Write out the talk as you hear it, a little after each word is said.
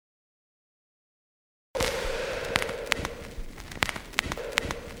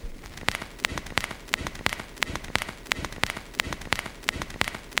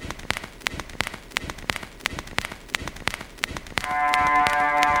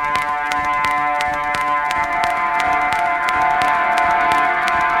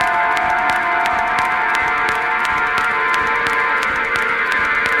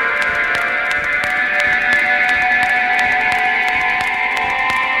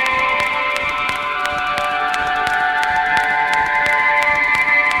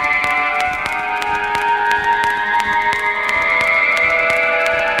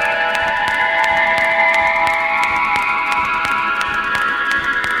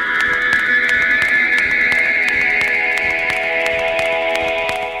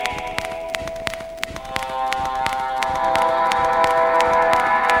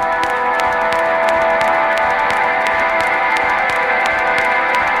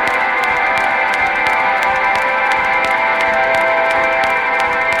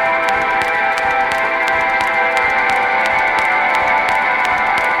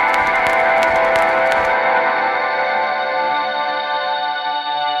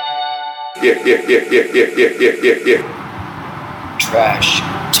Yeah. Trash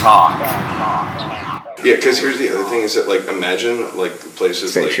talk. Yeah, because here's the other thing is that, like, imagine, like,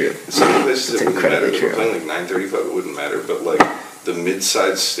 places like... True. Some places It's it wouldn't matter. incredibly If we're true. playing, like, 935, it wouldn't matter. But, like, the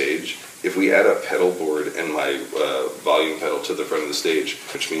mid-side stage, if we add a pedal board and my volume pedal to the front of the stage,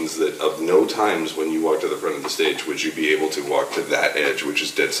 which means that of no times when you walk to the front of the stage would you be able to walk to that edge, which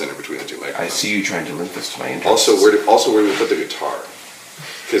is dead center between the two microphones. I see you trying to link this to my interest. Also, where do we put the guitar?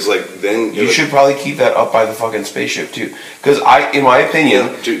 Because, like, then... You should probably keep that up by the fucking spaceship, too. Because in my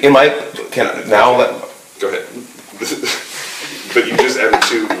opinion, Go ahead. But you just added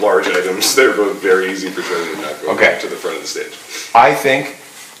two large items. They're both very easy for Charlie to not go to the front of the stage. I think...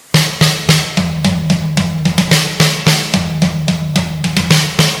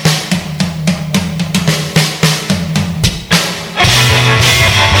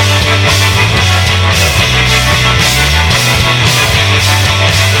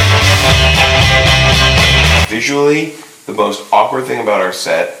 Visually, the most awkward thing about our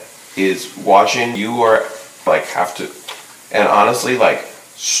set is watching you are like have to, and honestly, like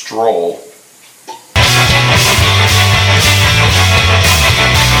stroll.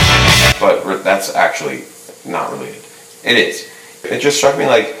 But that's actually not related. It is. It just struck me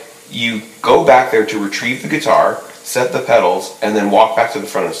like you go back there to retrieve the guitar, set the pedals, and then walk back to the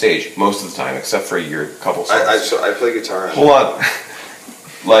front of the stage most of the time, except for your couple songs. So I play guitar. Hold on.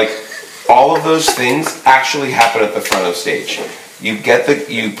 Like, all of those things actually happen at the front of the stage. You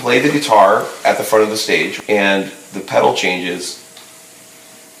play the guitar at the front of the stage, and the pedal changes.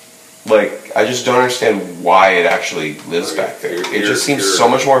 Like, I just don't understand why it actually lives back there. It just seems so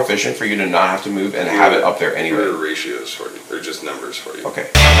much more efficient for you to not have to move and have it up there anyway. Here are ratios for you. They're just numbers for you. Okay.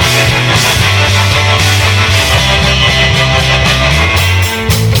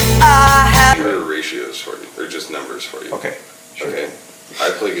 Here are ratios for you. They're just numbers for you. Okay. Sure. Okay. I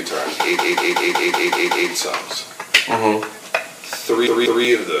play guitar on 8 songs. Mm-hmm.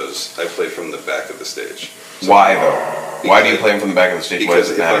 Three of those I play from the back of the stage. So why though? Why do you play them from the back of the stage? Why does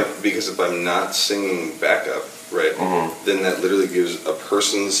it matter? Because if I'm not singing backup, right, mm-hmm. then that literally gives a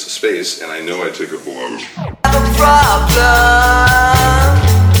person's space, and I know I took a blow. The problem,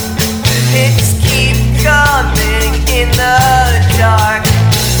 hits keep coming in the dark.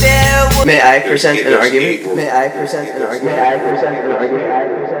 May I present an argument? May I present an argument? May I present an argument? May I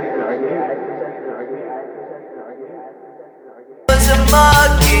present an argument? Was a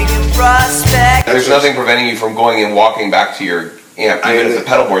mugging prospect. There's nothing preventing you from going and walking back to your amp, even if the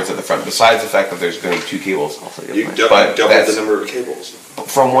pedal board's at the front, besides the fact that there's going to be two cables. You double the number of cables.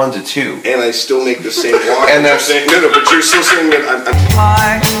 From 1 to 2. And I still make the same walk. And that's... No, but you're still saying that I'm...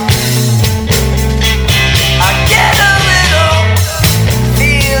 I get a little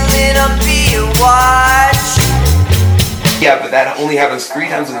feeling I'm being watched. Yeah, but that only happens 3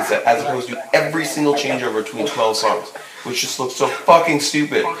 times in the set, as opposed to every single changeover between 12 songs, which just looks so fucking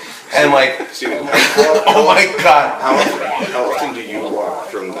stupid. And like, Steven, oh my god. How often do you walk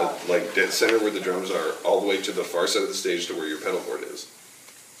from the dead center where the drums are all the way to the far side of the stage to where your pedal board is?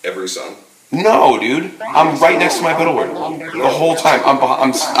 Every song? No, dude. I'm right next to my pedal board the whole time.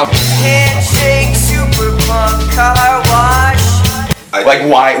 I'm Handshake, super punk car wash. like,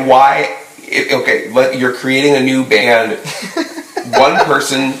 why? Okay, you're creating a new band. One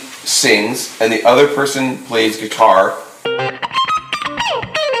person sings and the other person plays guitar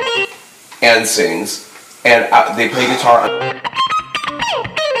and sings, and they play guitar on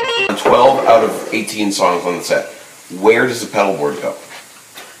 12 out of 18 songs on the set. Where does the pedal board go?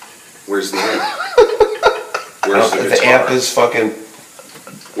 Where's the amp? Where's the guitar? The amp is fucking...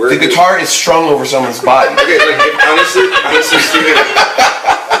 The guitar is strung over someone's body. Okay, honestly,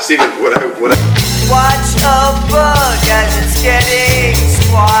 Steven, what I Watch a bug as it's getting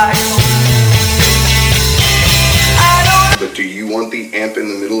squashed. But do you want the amp in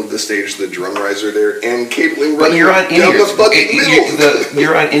the middle of the stage, the drum riser there, and cabling But running you're on down in-ears. the fucking middle?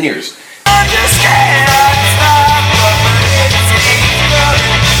 You're on in-ears.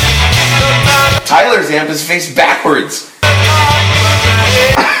 Tyler's amp is faced backwards.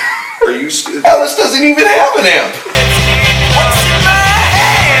 Are you Ellis doesn't even have an amp.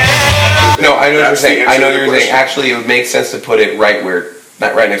 No, I know what you're saying. I know what you're saying. Actually, it would make sense to put it right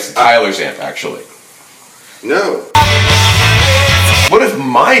next to Tyler's amp, actually. No. What if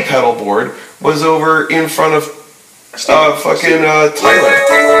my pedal board was over in front of Tyler?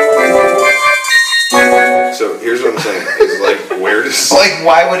 So here's what I'm saying: is like, where does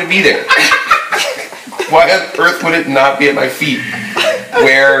why would it be there? Why on earth would it not be at my feet,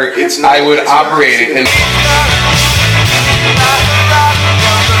 where I would operate it? And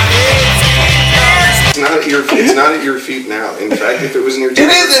It's not at your feet now. In fact, if it was near It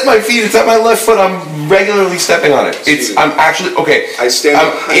is at my feet. It's at my left foot. I'm regularly stepping on it. I'm actually okay. I stand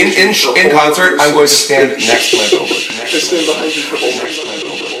behind you in concert. I'm going to stand next to my billboard. I stand behind you for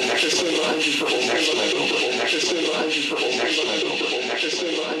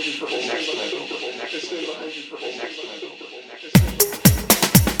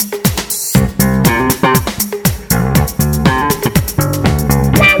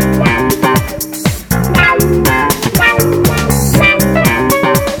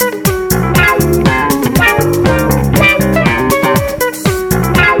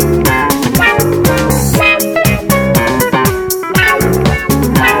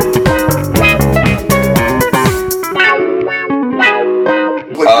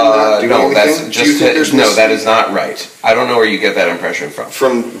No, that is not right. I don't know where you get that impression from.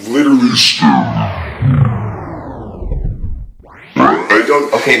 From literally. I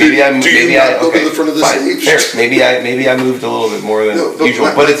don't. Okay, maybe I. Go to the front of the stage? Fair. Maybe I moved a little bit more than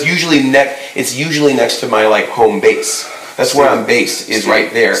usual, but it's usually next to my like home base. That's where I'm based. Is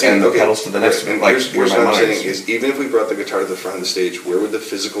right there, and the pedals to the next to it. Like here's what I'm saying is, even if we brought the guitar to the front of the stage, where would the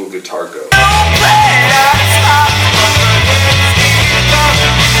physical guitar go?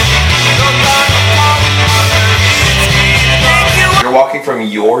 You're walking from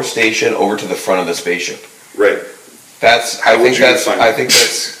your station over to the front of the spaceship. Right. I think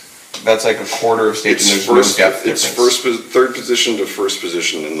that's like a quarter of stage. It's and there's no depth it's difference. third position to first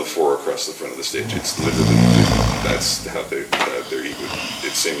position in the four across the front of the stage. It's literally that's how they're equal.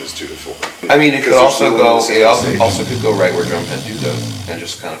 It's same as 2 to 4. I mean, it could also go. It also could go right where drum head 2 goes, and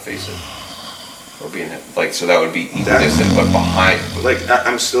just kind of face it. Or being like, so that would be equidistant, but behind. Like,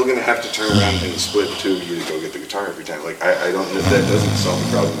 I'm still gonna have to turn around and split the two of you to go get the guitar every time. Like, I don't know if that doesn't solve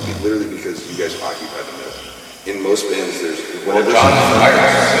the problem. Literally because you guys occupy the note. In most bands, there's whatever.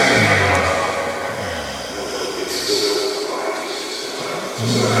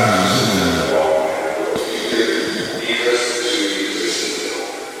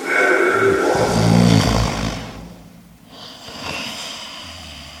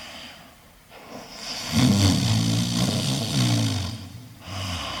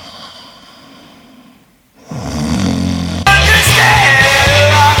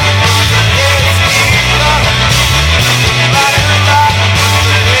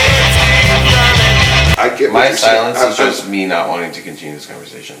 My silence is just me not wanting to continue this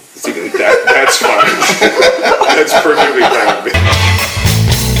conversation. That's fine. That's perfectly fine with me.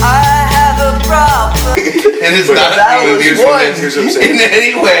 I have a problem. It is not here's what I'm saying. in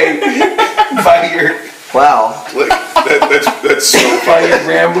any way by your Wow. Like, that's so by your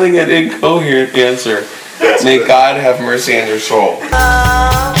rambling and incoherent answer. May God have mercy on your soul.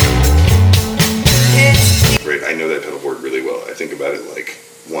 Right, I know that pedal board really well. I think about it like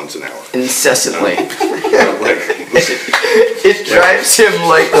once an hour. Incessantly. Like, It drives him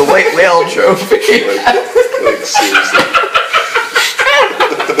like the white whale trophy. like seriously.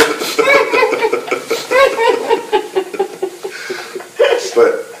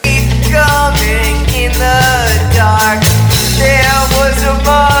 But Coming in the dark, there was a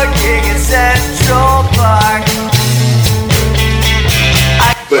mugging in Central Park.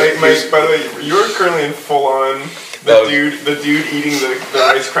 Mike, by the way, you're currently in full-on the dude eating the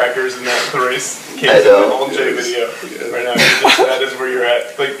rice crackers in the race case in the whole J video right now. That is where you're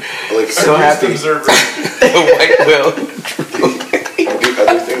at. Like so happy. Observer. The white whale. the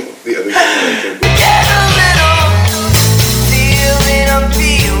other thing I think. Get a little feeling of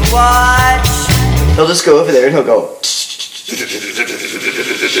being watched. He'll just go over there and he'll go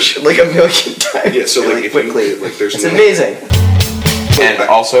like a million times. Yeah, so like if quickly. you, like there's It's amazing. And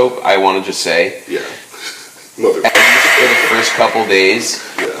also, I want to just say, Yeah. Mother. for the first couple days,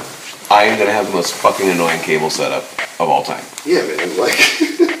 Yeah. I am gonna have the most fucking annoying cable setup of all time. Yeah, man. Like.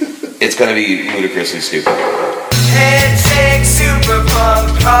 It's gonna be ludicrously stupid. Take super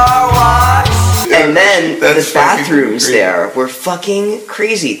punk car wash. And then That's the fucking bathrooms crazy. there were fucking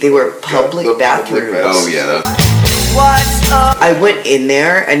crazy. They were public the public bathrooms. bathrooms. Oh yeah, What's up? I went in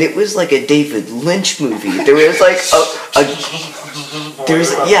there and it was like a David Lynch movie. There was like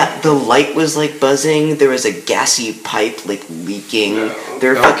the light was like buzzing. There was a gassy pipe like leaking.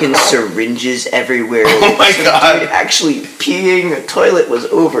 There were fucking syringes everywhere. Oh my God. Actually peeing. The toilet was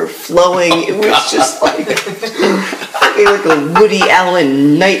overflowing. It was just like fucking like a Woody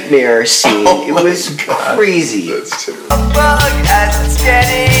Allen nightmare scene. It was crazy. That's terrible. A bug as it's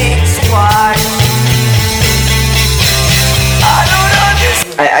getting squashed. I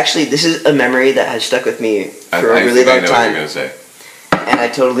don't understand. This is a memory that has stuck with me for a really I long know what time. you're gonna say. And I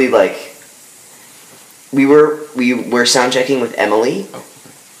totally we were sound checking with Emily,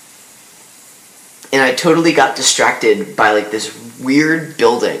 and I totally got distracted by like this weird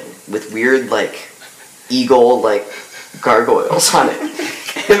building with weird like eagle like gargoyles on it.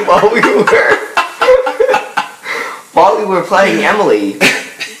 And while we were playing Emily,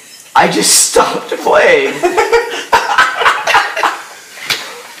 I just stopped playing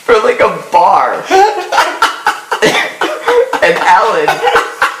for like a bar. And Alan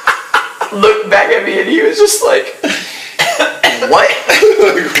looked back at me and he was just like, what?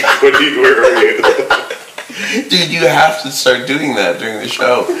 Where are you? Dude, you have to start doing that during the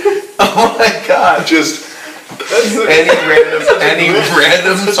show. Oh my god. Just any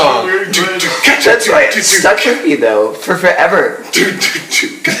random song. That's why it stuck with me though, for forever.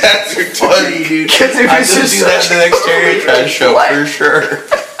 That's funny, dude. Because it I was just just do that in the next Stereo Trash show for sure.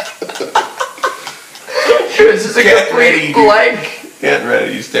 It was just a complete blank. Getting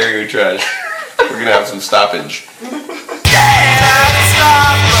ready, Stereo Trash. We're gonna have some stoppage.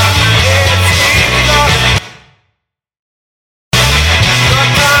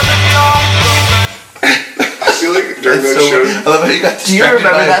 I feel like during that show. I love how you got Do you distracted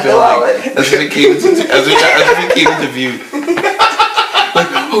remember by a that though, building. Alan? As if it came into view. Like,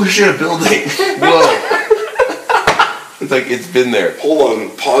 oh shit, a building. Whoa. It's like it's been there. Hold on,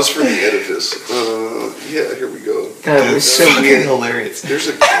 pause for the edifice. Yeah, here we go. God, it was so Fucking weird. hilarious. There's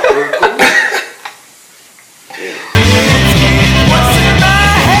a camera.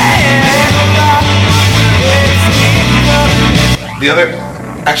 The other,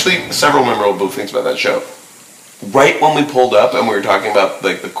 actually, several memorable things about that show. Right when we pulled up and we were talking about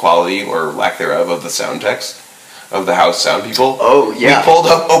like the quality or lack thereof of the sound techs of the house sound people. Oh, yeah. We pulled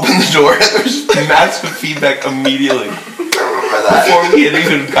up, opened the door, and there was massive feedback immediately. Remember that? Before we had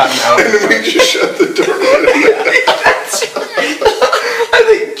even gotten out. And then we just shut the door. I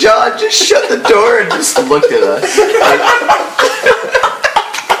think John just shut the door and just looked at us.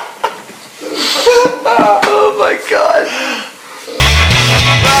 Oh my god.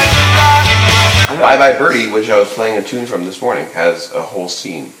 Bye Bye Birdie, which I was playing a tune from this morning, has a whole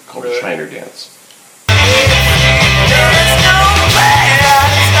scene called the Shiner Dance.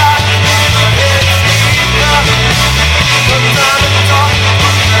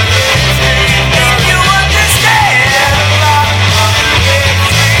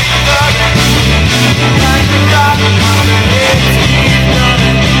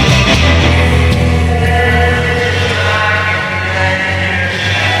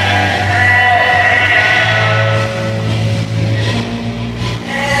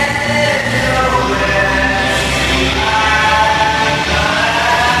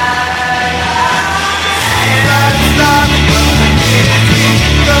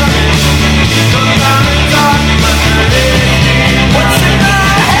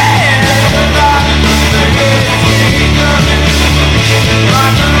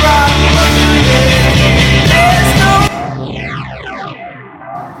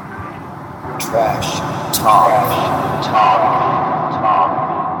 Trash talk.